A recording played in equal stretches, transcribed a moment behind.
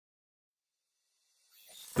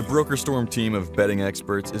The Brokerstorm team of betting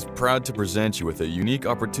experts is proud to present you with a unique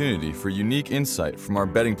opportunity for unique insight from our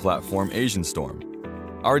betting platform Asianstorm.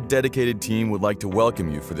 Our dedicated team would like to welcome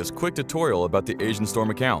you for this quick tutorial about the Asianstorm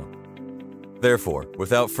account. Therefore,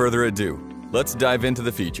 without further ado, let's dive into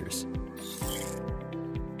the features.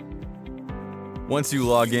 Once you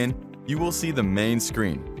log in, you will see the main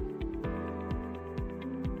screen.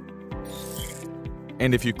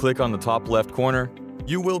 And if you click on the top left corner,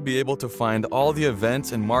 you will be able to find all the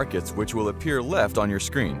events and markets which will appear left on your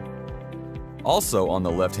screen. Also on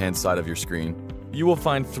the left-hand side of your screen, you will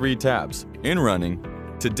find three tabs: In Running,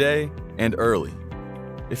 Today, and Early.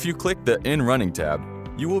 If you click the In Running tab,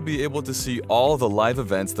 you will be able to see all the live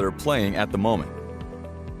events that are playing at the moment.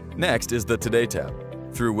 Next is the Today tab,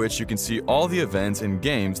 through which you can see all the events and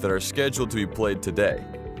games that are scheduled to be played today.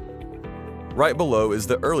 Right below is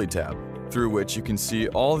the Early tab, through which you can see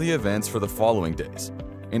all the events for the following days.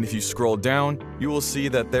 And if you scroll down, you will see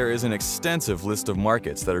that there is an extensive list of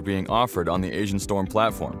markets that are being offered on the Asianstorm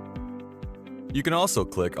platform. You can also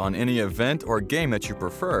click on any event or game that you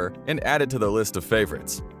prefer and add it to the list of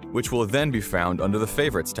favorites, which will then be found under the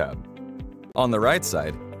Favorites tab. On the right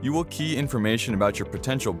side, you will key information about your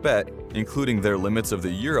potential bet, including their limits of the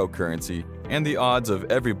euro currency and the odds of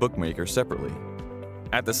every bookmaker separately.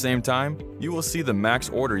 At the same time, you will see the max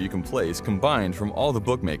order you can place combined from all the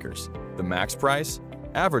bookmakers, the max price,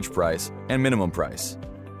 average price, and minimum price.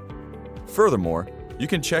 Furthermore, you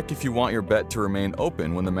can check if you want your bet to remain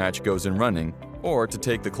open when the match goes in running or to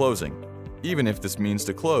take the closing, even if this means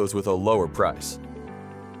to close with a lower price.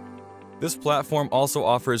 This platform also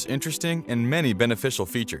offers interesting and many beneficial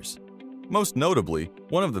features. Most notably,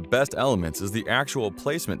 one of the best elements is the actual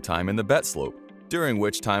placement time in the bet slope, during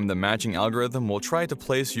which time the matching algorithm will try to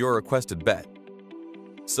place your requested bet.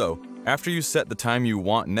 So, after you set the time you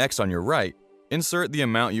want next on your right, insert the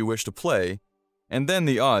amount you wish to play, and then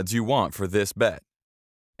the odds you want for this bet.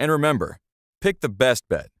 And remember, pick the best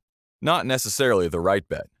bet, not necessarily the right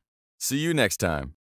bet. See you next time.